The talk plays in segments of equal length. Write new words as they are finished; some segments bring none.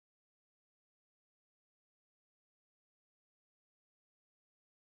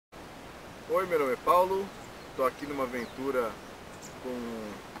Oi, meu nome é Paulo, estou aqui numa aventura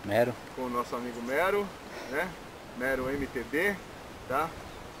com o nosso amigo Mero, né? Mero MTD, tá?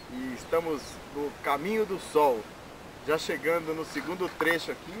 E estamos no Caminho do Sol, já chegando no segundo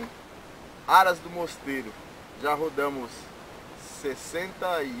trecho aqui, Aras do Mosteiro. Já rodamos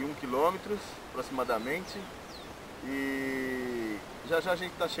 61 quilômetros aproximadamente e já a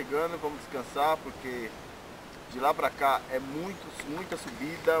gente está chegando, vamos descansar porque de lá para cá é muita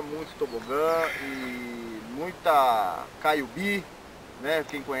subida, muito tobogã e muita caiubi, né?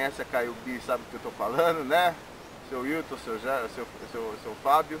 Quem conhece a caiubi sabe o que eu estou falando, né? Seu Wilton, seu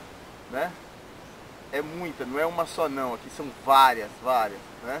Fábio, né? É muita, não é uma só não, aqui são várias,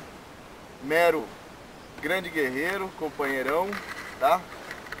 né? Mero, grande guerreiro, companheirão, tá?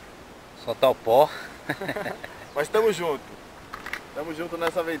 Soltar o pó. Mas estamos juntos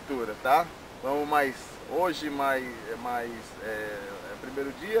nessa aventura, tá? Vamos mais, hoje é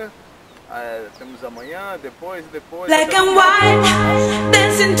primeiro dia, temos amanhã, depois. Black and white,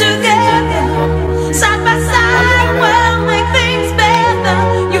 dancing together, side by side, we'll make things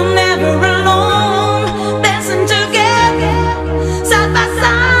better. You're never alone, dancing together, side by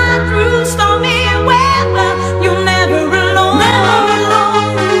side, through stormy weather. You're never alone, never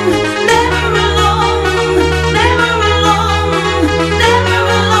alone, never alone, never alone,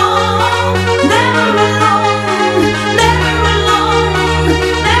 never alone, never alone, never alone, never alone,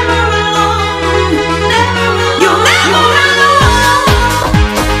 never alone. You're never alone.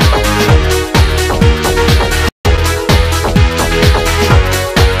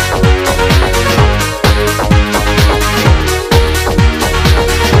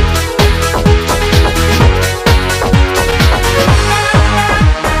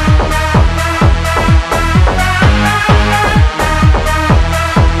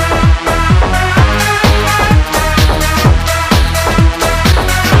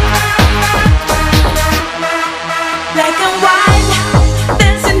 Black and white,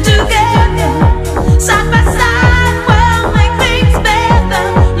 dancing together, side by side, we'll make things better.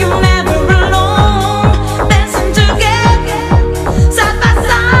 You're never alone, dancing together, side by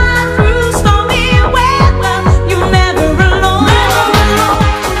side, through stormy weather. You're never alone, never alone.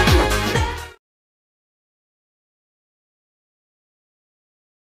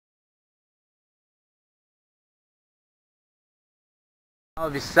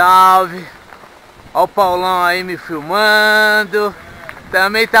 Salve, salve! Ó o Paulão aí me filmando.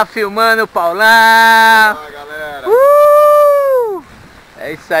 Também tá filmando o Paulão. Olá, galera.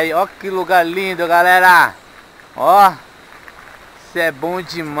 É isso aí, ó que lugar lindo, galera. Ó, isso é bom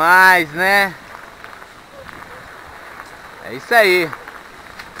demais, né? É isso aí.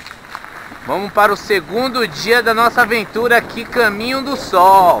 Vamos para o segundo dia da nossa aventura aqui, Caminho do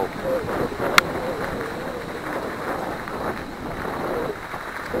Sol.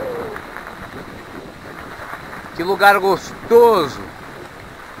 Que lugar gostoso.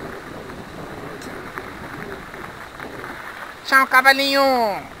 Tchau, cavalinho.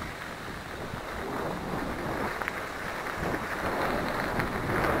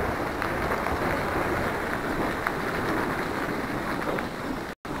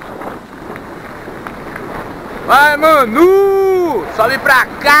 Vai, Manu. Sobe pra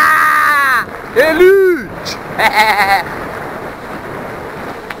cá. Elite.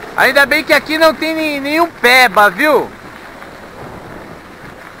 Ainda bem que aqui não tem nenhum peba, viu?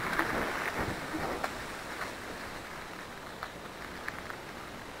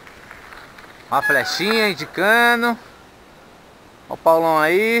 Uma flechinha indicando. Ó o Paulão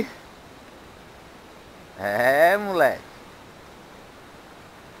aí. É, moleque.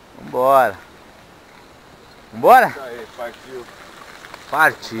 Vambora. Vambora? Isso aí, partiu.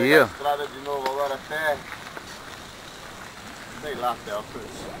 Partiu. Pegar a estrada de novo agora até... sei lá, até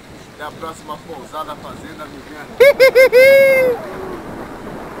a próxima pousada fazenda Viviane.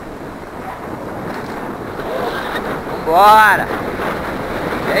 Vambora.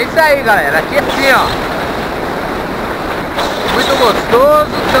 É isso aí, galera. Aqui assim, ó. Muito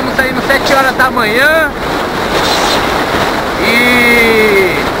gostoso. Estamos saindo 7 horas da manhã.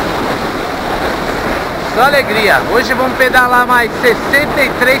 E... só alegria. Hoje vamos pedalar mais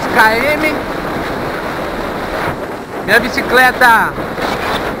 63 km. Minha bicicleta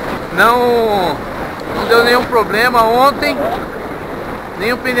não deu nenhum problema ontem.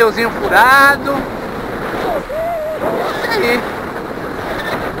 Nenhum pneuzinho furado. Isso aí.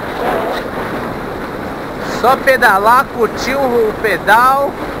 Só pedalar, curtir o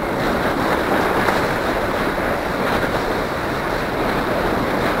pedal.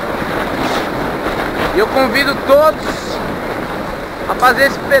 E eu convido todos a fazer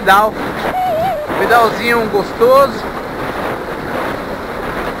esse pedal. Pedalzinho gostoso.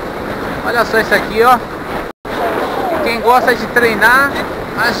 Olha só isso aqui, ó. Quem gosta de treinar,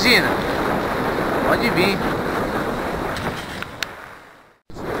 imagina. Pode vir.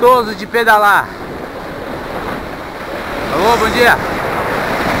 Gostoso de pedalar. Alô, bom dia.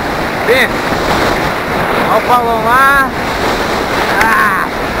 Pensa. Olha o Paulão lá. Ah,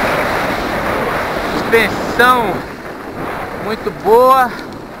 suspensão muito boa.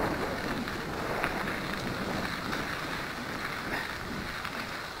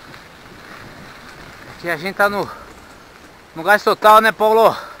 Aqui a gente tá no gás total, né, Paulo?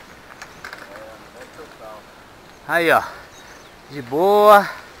 Gás total. Aí, ó. De boa.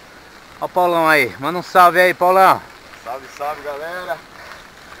 Ó o Paulão aí. Manda um salve aí, Paulão. Salve, salve, galera.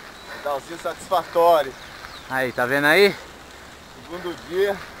 Pedalzinho satisfatório. Aí, tá vendo aí? Segundo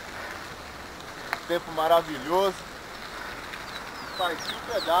dia. Tempo maravilhoso. Partiu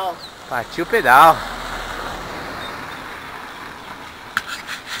o pedal. Partiu o pedal.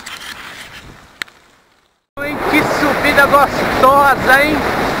 Que subida gostosa, hein?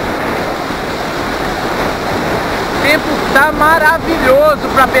 O tempo tá maravilhoso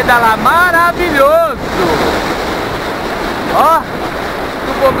pra pedalar, maravilhoso. Ó,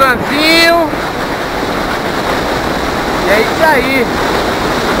 tobogãzinho. E é isso aí.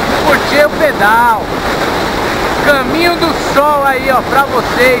 Curtir o pedal. Caminho do sol aí, ó, pra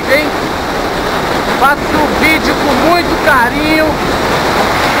vocês, hein? Faço o vídeo com muito carinho.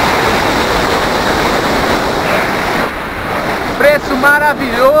 Preço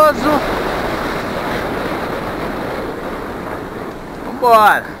maravilhoso.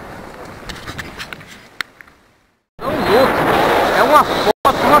 Vambora. É um luto. É uma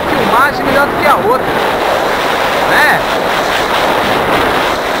foto, uma filmagem melhor do que a outra, né?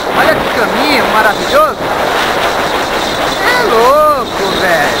 Olha que caminho maravilhoso. É louco,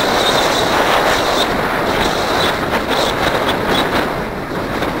 velho.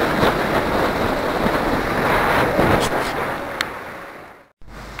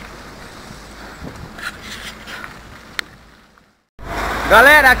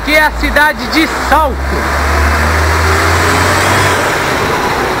 Galera, aqui é a cidade de Salto.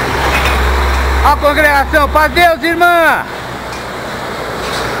 Ó a congregação, paz Deus, irmã.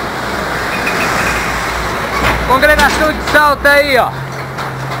 Congregação de Salto aí, ó.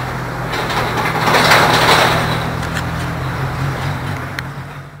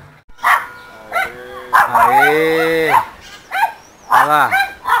 Aê. Olha lá.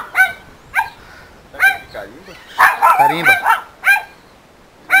 Carimba? Carimba.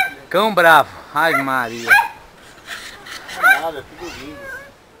 Cão bravo. Ai, Maria. Nada, é tudo lindo.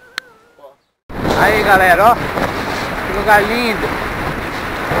 Aí, galera, ó. Que lugar lindo.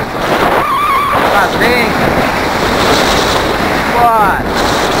 Fazenda. Bora.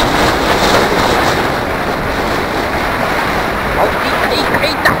 Eita,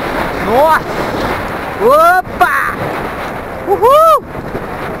 eita. Nossa. Opa. Uhul.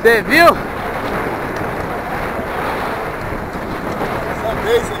 Você viu? Essa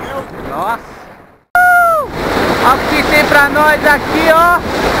vez, você viu? Nossa. Olha o que tem pra nós aqui, ó.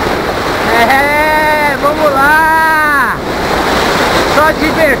 É, vamos lá. Só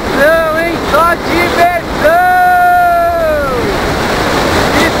diversão, hein? Só diversão.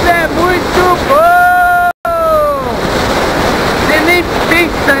 Isso é muito bom. Você nem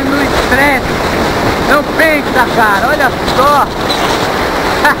pensa no estresse. Não pensa, cara. Olha só.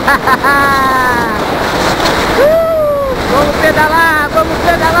 Vamos pedalar, vamos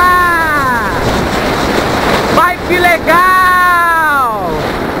pedalar. Vai que legal.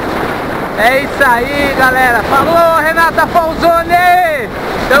 É isso aí, galera. Falou, Renata Falzone.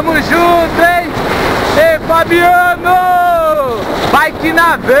 Tamo junto, hein? Ei, Fabiano. Vai que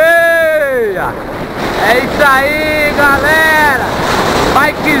na veia. É isso aí, galera.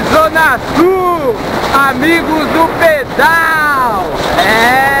 Bike Zona Sul. Amigos do pedal.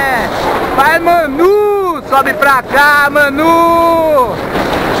 É. Vai, Manu. Sobe pra cá, Manu.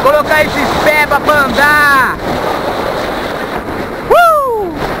 Colocar esses peba pra andar.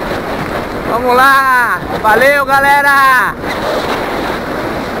 Vamos lá. Valeu, galera.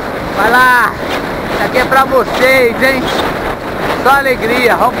 Vai lá. Isso aqui é pra vocês, hein? Só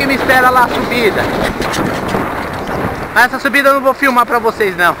alegria. Olha o que me espera lá a subida. Mas essa subida eu não vou filmar pra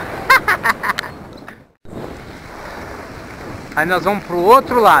vocês, não. Aí nós vamos pro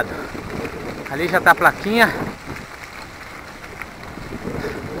outro lado. Ali já tá a plaquinha.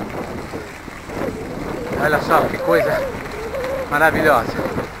 Olha só que coisa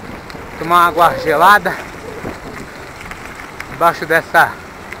maravilhosa. Tomar uma água gelada debaixo dessa.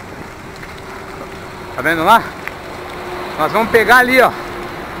 Tá vendo lá? Nós vamos pegar ali, ó.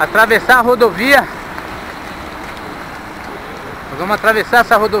 Atravessar a rodovia. Nós vamos atravessar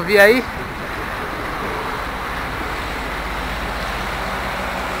essa rodovia aí.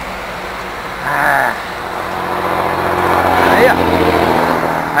 Aí,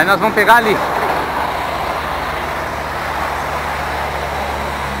 ó. Aí nós vamos pegar ali.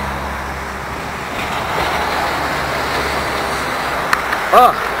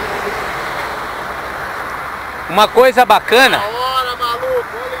 Ó. Uma coisa bacana. Da hora, maluco.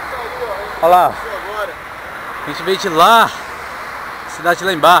 Olha isso aí, ó. Olha lá. A gente veio de lá. Cidade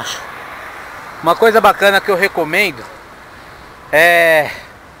lá embaixo. Uma coisa bacana que eu recomendo é...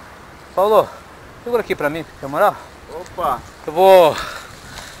 Paulo, segura aqui pra mim, na moral. Opa. Eu vou...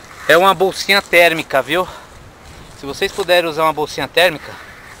 É uma bolsinha térmica, viu? Se vocês puderem usar uma bolsinha térmica,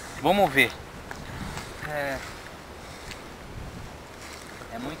 vamos ver. É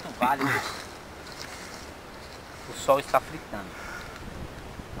muito válido. O sol está fritando.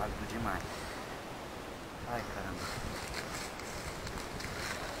 Válido demais. Ai, caramba.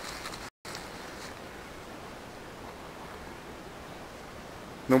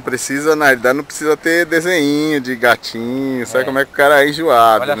 Não precisa, na realidade, não precisa ter desenho de gatinho. Sabe como é que o cara é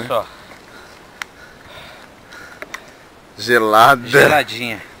enjoado, Olha né? só. Gelada.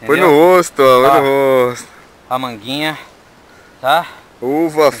 Geladinha. Põe Entendeu? no rosto, ó. Ó. Põe no rosto. A manguinha. Tá?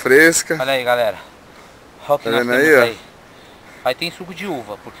 Uva fresca. Olha aí, galera. Olha o que Tá nós vendo temos aí, ó? aí. Aí tem suco de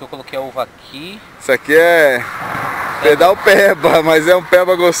uva, porque eu coloquei a uva aqui. Isso aqui é pedal peba, mas é um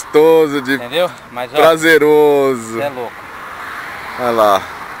peba gostoso, de Entendeu? Mas ó, prazeroso. cê é louco. Olha lá.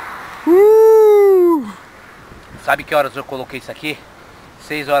 Sabe que horas eu coloquei isso aqui?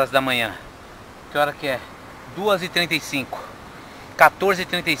 6 horas da manhã. Que hora que é? 2h35.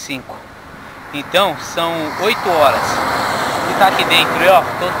 14h35. Então são 8 horas. E tá aqui dentro, ó.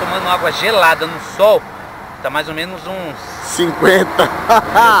 Tô tomando água gelada no sol. Tá mais ou menos uns 50.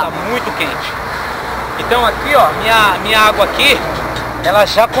 tá muito quente. Então aqui, ó, minha água aqui, ela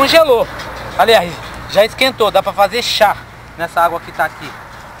já congelou. Aliás, já esquentou. Dá pra fazer chá nessa água que tá aqui.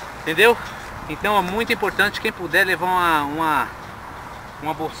 Entendeu? Então é muito importante, quem puder levar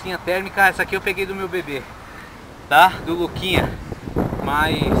uma bolsinha térmica. Essa aqui eu peguei do meu bebê, tá? Do Luquinha.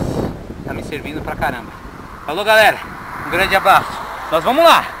 Mas tá me servindo pra caramba. Falou, galera, um grande abraço. Nós vamos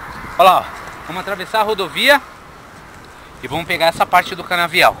lá. Olha lá, ó. Vamos atravessar a rodovia e vamos pegar essa parte do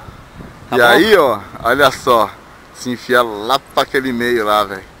canavial. Tá E bom? aí, ó, olha só. Se enfia lá pra aquele meio lá,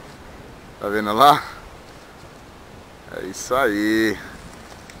 velho. Tá vendo lá? É isso aí.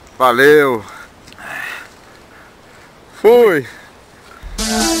 Valeu. Fui.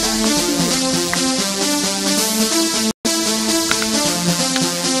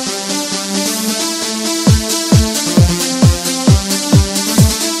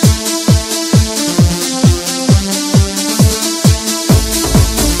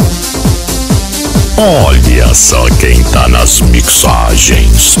 Olha só quem tá nas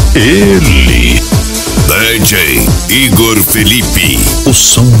mixagens. Ele, DJ Igor Felipe. O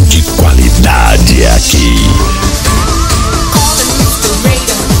som de qualidade aqui.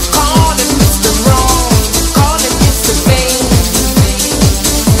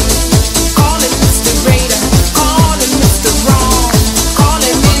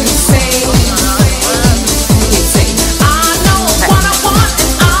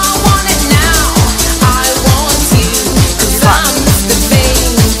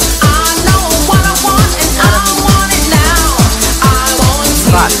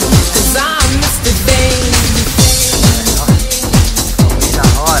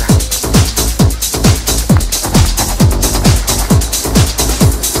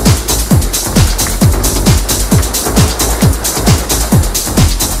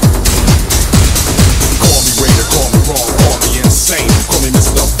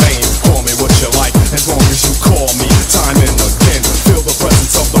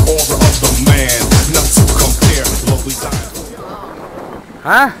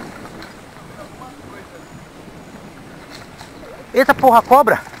 Hã? Eita porra,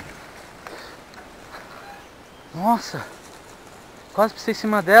 cobra! Nossa! Quase pisei em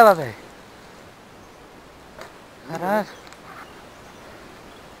cima dela, velho. Caralho.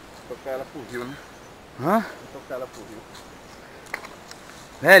 Vou tocar ela pro rio, né? Hã? Vou tocar ela pro rio.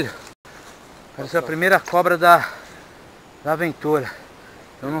 Velho, pareceu a primeira cobra da aventura.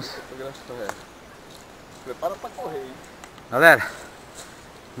 Eu não sei. Prepara pra correr, hein? Galera,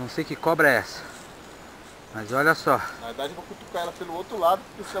 não sei que cobra é essa. Mas olha só. Na verdade eu vou cutucar ela pelo outro lado,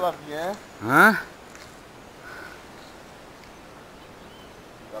 porque se ela vier, Hã?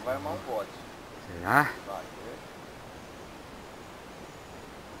 já vai armar um bote. Será? Vai,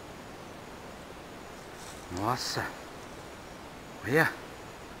 Nossa. Olha.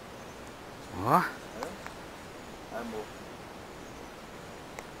 Ó. amor.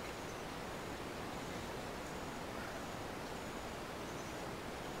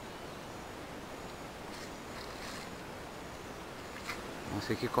 Não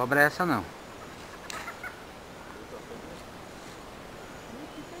sei que cobra é essa não.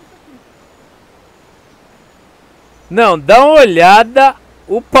 Não, dá uma olhada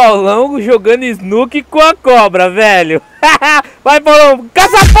o Paulão jogando snook com a cobra, velho. Vai, Paulão,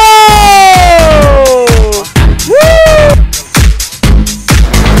 caça-pau!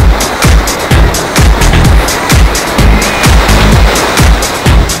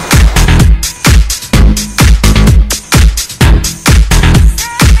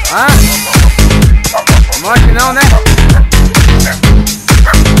 Ah, morte não, né?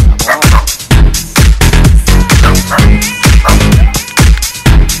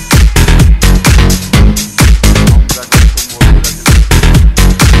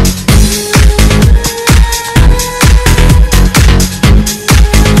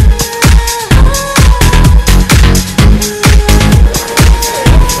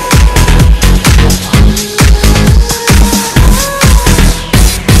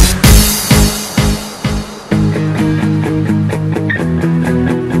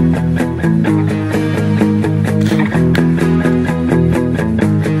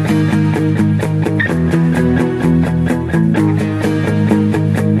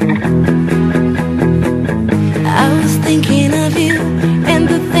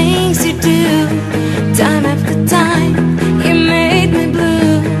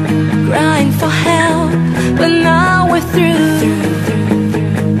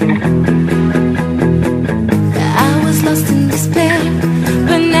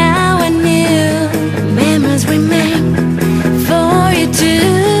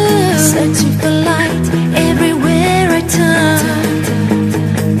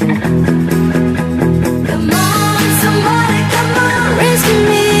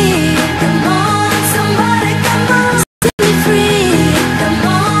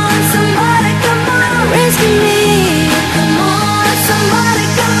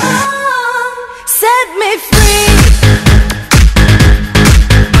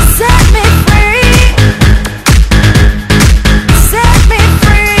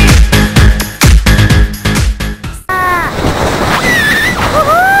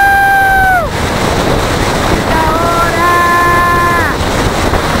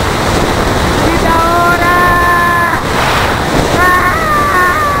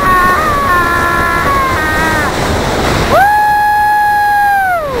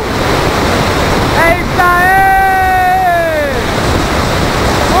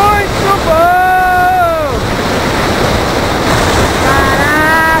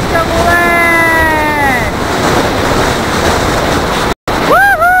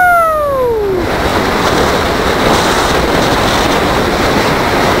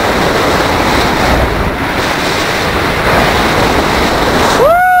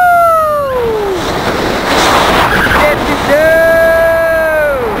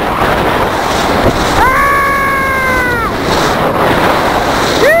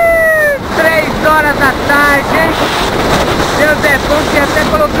 Deus é bom que até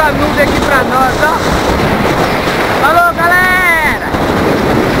colocar nuvem aqui pra nós, ó. Falou, galera!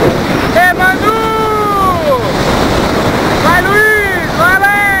 Ei, Manu! Vai, Luiz! Vai,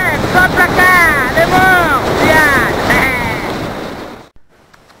 Alex! Sobe pra cá! Alemão! Viado!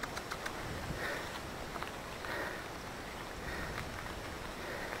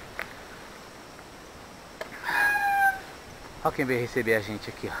 Olha quem veio receber a gente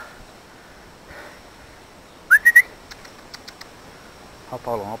aqui, ó. Olha o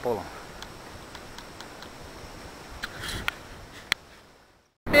Paulão, olha o Paulão.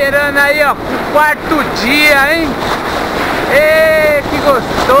 Esperando aí, ó, o quarto dia, hein? Ei, que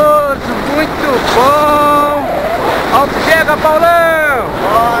gostoso, muito bom. Ó, chega, Paulão.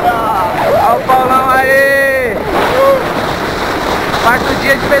 Bora! Olha o Paulão aí. Quarto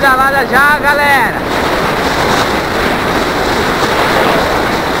dia de pedalada já, galera.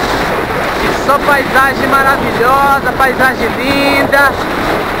 Só paisagem maravilhosa, paisagem linda.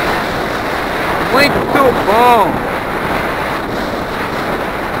 Muito bom.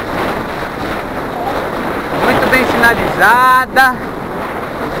 Muito bem sinalizada.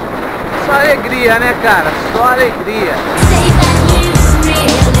 Só alegria, né, cara? Só alegria.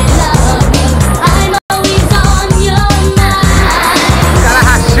 Cara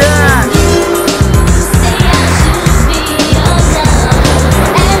rachando.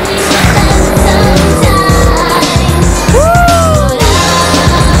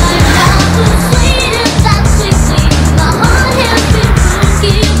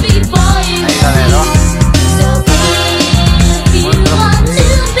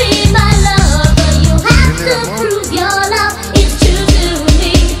 Your love.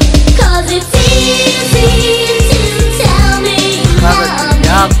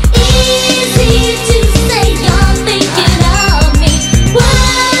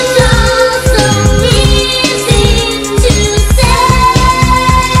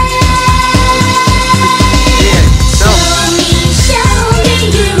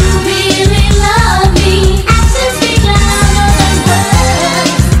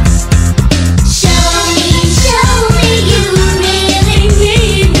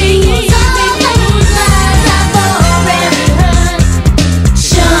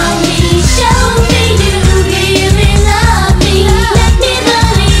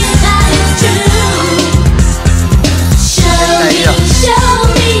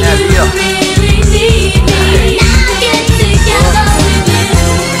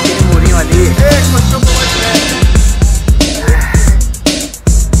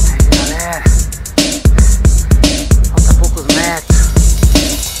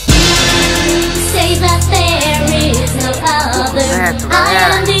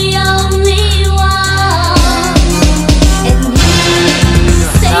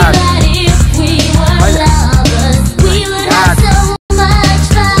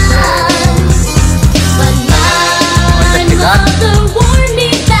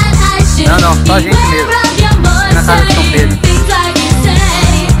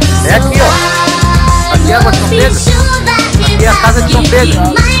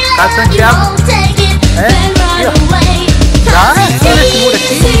 Pedro. Casa Santiago. É, aqui, ó. Já é aqui nesse muro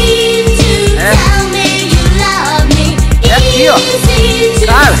aqui. É aqui, ó.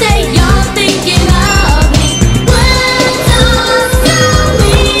 Cara.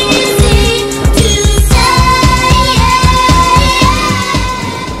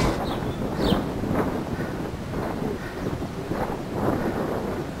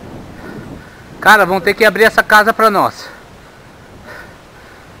 Cara, vão ter que abrir essa casa pra nós.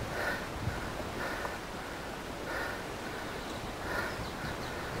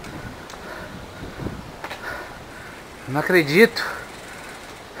 Não acredito.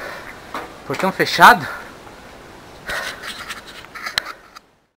 Portão fechado.